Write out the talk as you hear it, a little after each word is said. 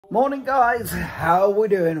Morning guys, how are we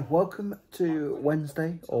doing? Welcome to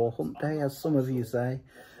Wednesday, or hump day as some of you say.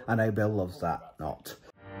 I know Bill loves that, not.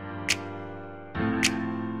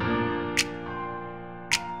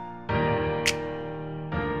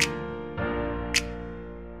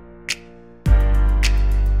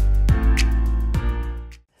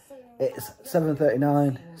 It's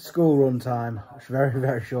 7:39, school run time, which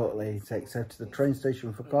very shortly takes her to the train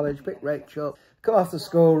station for college, pick Rachel up, come off the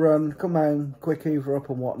school run, come home, quick hoover up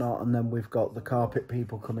and whatnot, and then we've got the carpet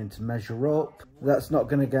people coming to measure up. That's not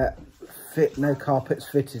going to get fit, no carpets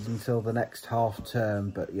fitted until the next half term,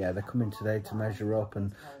 but yeah, they're coming today to measure up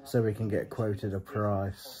and so we can get quoted a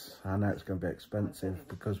price. I know it's going to be expensive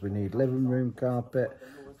because we need living room carpet,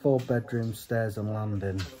 4 bedrooms, stairs and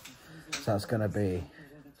landing, so that's going to be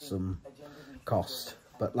some cost,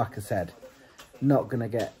 but like I said, not gonna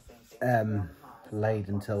get laid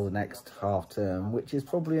until the next half term, which is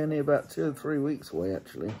probably only about 2 or 3 weeks away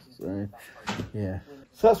actually. So yeah,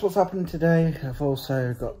 so that's what's happening today. I've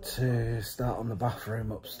also got to start on the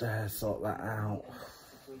bathroom upstairs, sort that out.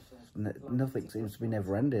 Nothing seems to be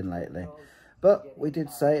never ending lately, but we did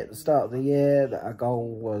say at the start of the year that our goal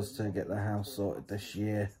was to get the house sorted this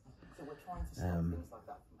year,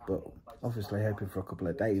 but obviously hoping for a couple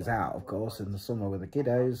of days out, of course, in the summer with the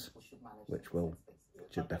kiddos, which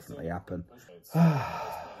should definitely happen.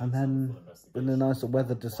 And then when the nicer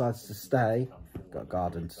weather decides to stay, got a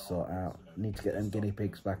garden to sort out. Need to get them guinea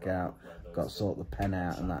pigs back out. Got to sort the pen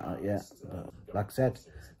out and that out yet. But like I said,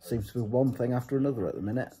 seems to be one thing after another at the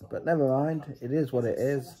minute. But never mind, it is what it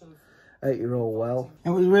is. Hope you're all well.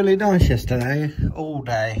 It was really nice yesterday, all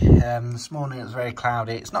day. This morning it was very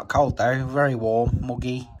cloudy. It's not cold though, very warm,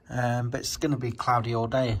 muggy. But it's going to be cloudy all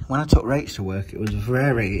day. When I took Rach to work, it was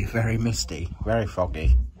very misty, very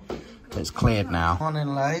foggy. But it's cleared now.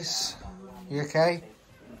 Morning, Lace. You okay?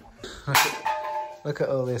 Look at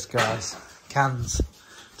all this, guys. Cans.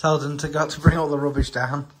 Told them to bring all the rubbish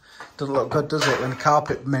down. Doesn't look good, does it, when the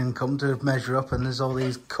carpet men come to measure up and there's all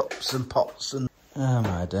these cups and pots and... Oh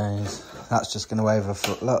my days. That's just going to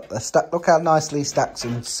overflow. Look, look how nicely stacked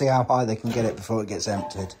them. See how high they can get it before it gets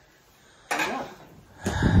emptied.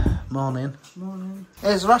 Morning. Morning.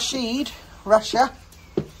 Here's Rashid. Rasha.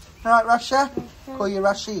 Alright, Rasha? Call you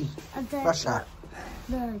Rashid. Rasha.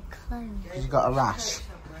 No, clothes. You've got a rash.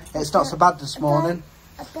 It's not so bad this morning.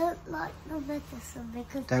 I don't like the medicine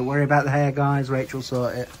because... Don't worry about the hair, guys. Rachel will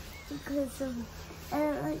sort it. Because I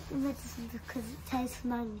don't like the medicine because it tastes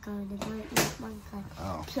mango and I don't like mango.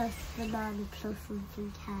 Oh. Plus banana plus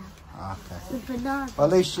something else. Okay. The banana... Well,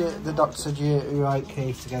 at least the doctor said you're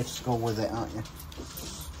okay to go to school with it, aren't you?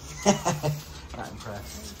 That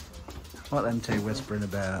impressed. What them two whispering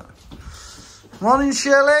about? Morning,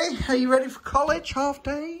 Shirley. Are you ready for college? Half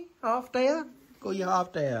day? Half day? Got your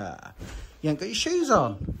half day? You ain't got your shoes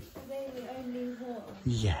on?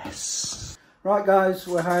 Yes. Right, guys,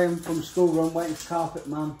 we're home from school run, waiting for carpet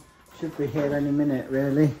man. Should be here any minute,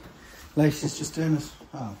 really. Lacey's just doing this.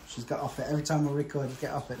 Oh, she's got off it. Every time we record, you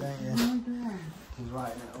get off it, don't you? She's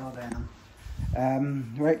writing it all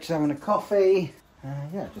down. Rachel's having a coffee.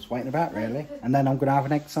 Yeah, just waiting about really. And then I'm going to have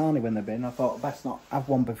an egg sarnie when they've been. I thought best not have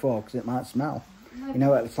one before because it might smell. You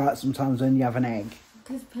know what it's like sometimes when you have an egg?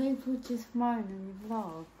 Because people just moan in the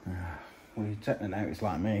vlog. Well, you take the notice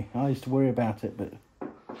like me. I used to worry about it, but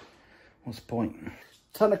what's the point?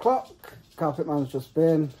 10 o'clock, carpet man's just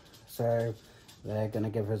been. So they're going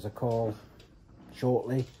to give us a call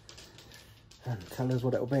shortly and tell us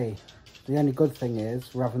what it'll be. The only good thing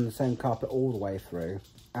is we're having the same carpet all the way through.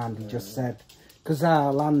 And he just said... Because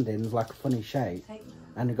our landing's like a funny shape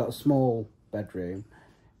and we've got a small bedroom,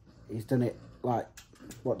 he's done it like,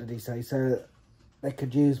 what did he say? So they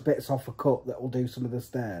could use bits off a cut that will do some of the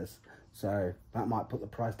stairs. So that might put the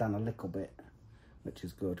price down a little bit, which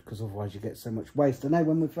is good because otherwise you get so much waste. I know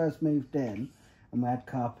when we first moved in and we had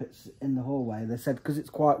carpets in the hallway, they said because it's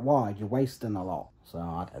quite wide, you're wasting a lot. So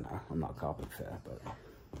I don't know, I'm not a carpet fitter, but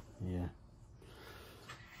yeah.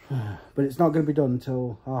 But it's not going to be done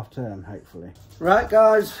until half term, hopefully. Right,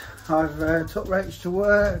 guys, I've took Rach to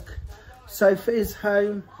work. Sophie's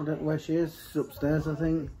home. I don't know where she is. She's upstairs, I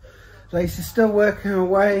think. Lacey's still working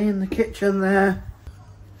away in the kitchen there.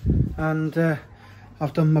 And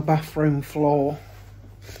I've done my bathroom floor.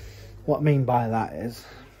 What I mean by that is,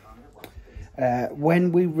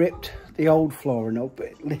 when we ripped the old flooring up,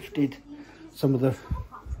 it lifted some of the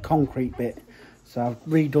concrete bit. So I've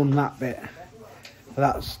redone that bit.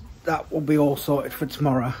 That will be all sorted for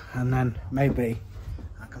tomorrow, and then maybe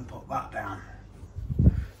I can put that down.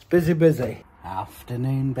 It's busy.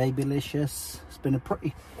 Afternoon, babylicious. It's been a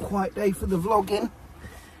pretty quiet day for the vlogging.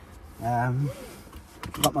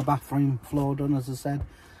 Got my bathroom floor done, as I said.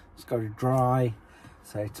 It's got to dry,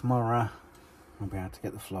 so tomorrow I'll be able to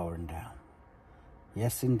get the flooring down.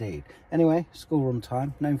 Yes, indeed. Anyway, school run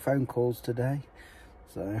time. No phone calls today,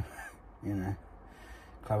 so you know,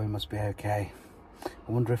 Chloe must be okay.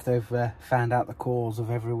 I wonder if they've found out the cause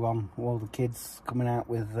of everyone, all the kids coming out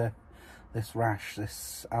with this rash,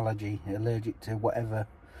 this allergy, allergic to whatever.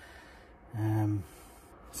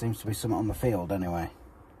 Seems to be something on the field anyway.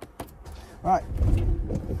 Right,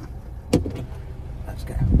 let's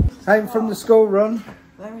go. Home from the school run.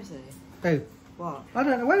 Where is he? Who? What? I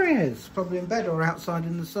don't know where he is. Probably in bed or outside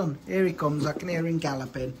in the sun. Here he comes. I can hear him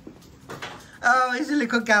galloping. Oh, he's a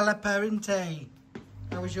little galloper, isn't he?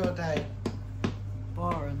 How was your day?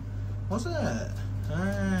 Boring. Was it?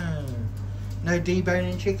 Oh. No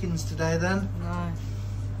deboning chickens today then? No.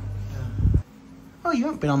 Oh, you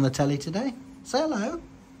haven't been on the telly today. Say hello.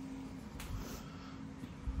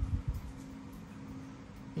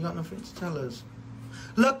 You got nothing to tell us?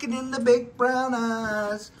 Looking in the big brown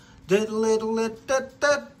eyes.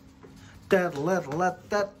 Diddle-diddle-diddle-diddle.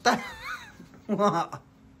 Diddle-diddle-diddle-diddle. What?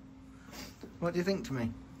 What do you think to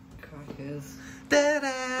me? Crackers.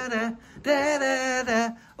 Da-da-da,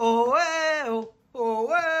 da-da-da. Oh, well, oh,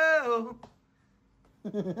 well.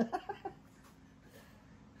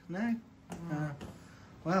 No?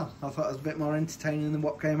 Well, I thought it was a bit more entertaining than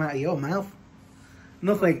what came out of your mouth.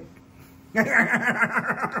 Nothing.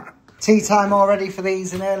 Tea time already for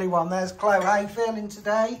these, an early one. There's Chloe. How you feeling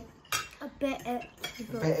today? A bit itchy.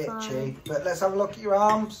 A bit itchy. But let's have a look at your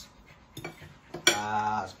arms.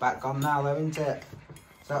 Ah, it's back on now though, isn't it?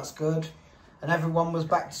 So that's good. And everyone was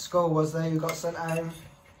back to school, was they, who got sent home?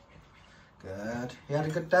 Good. You had a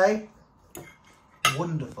good day?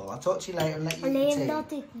 Wonderful. I'll talk to you later and let you eat Liam tea.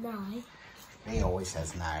 nodded no. He always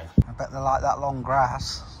says no. I bet they like that long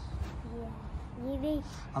grass. Yeah. Really?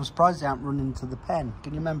 I'm surprised they haven't run into the pen.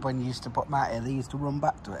 Can you remember when you used to put them out here, they used to run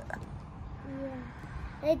back to it? Yeah.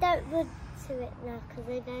 They don't run to it now because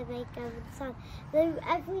they know they go inside. They,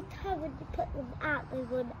 every time when you put them out, they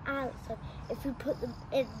run out. So if you put them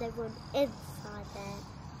in, they run inside there.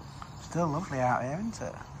 Still lovely out here, isn't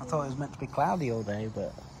it? I thought it was meant to be cloudy all day,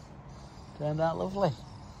 but turned out lovely.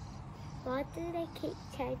 Why do they keep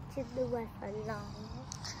changing the weather line?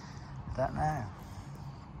 Don't know.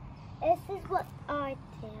 This is what I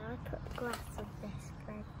do. I put grass on this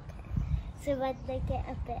blanket. So when they get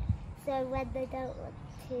a bit, so when they don't want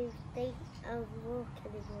to think walk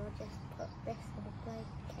anymore, just put this on a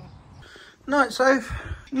blanket. Night, Soph.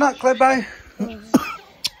 Night, Clebo.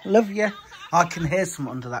 Love you. I can hear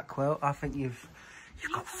something under that quilt. I think you've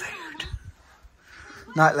got food.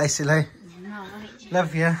 Night, Lacey Lou. Night.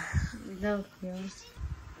 Love you. Love you.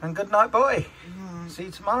 And good night, boy. Night. See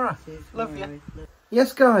you tomorrow. See you Love tomorrow. you.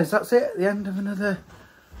 Yes, guys, that's it. The end of another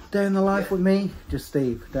day in the life with me. Just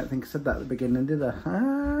Steve. Don't think I said that at the beginning, did I?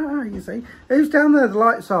 Ah, you see. Who's down there? The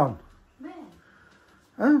light's on. Me.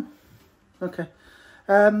 Oh, okay.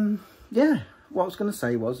 Yeah, what I was going to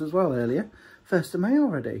say was as well earlier, 1st of May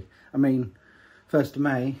already. I mean, 1st of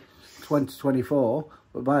May, 2024.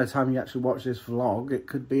 But by the time you actually watch this vlog, it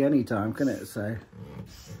could be any time, couldn't it? So,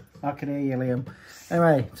 I can hear you, Liam.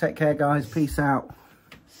 Anyway, take care, guys. Peace out.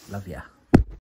 Love ya.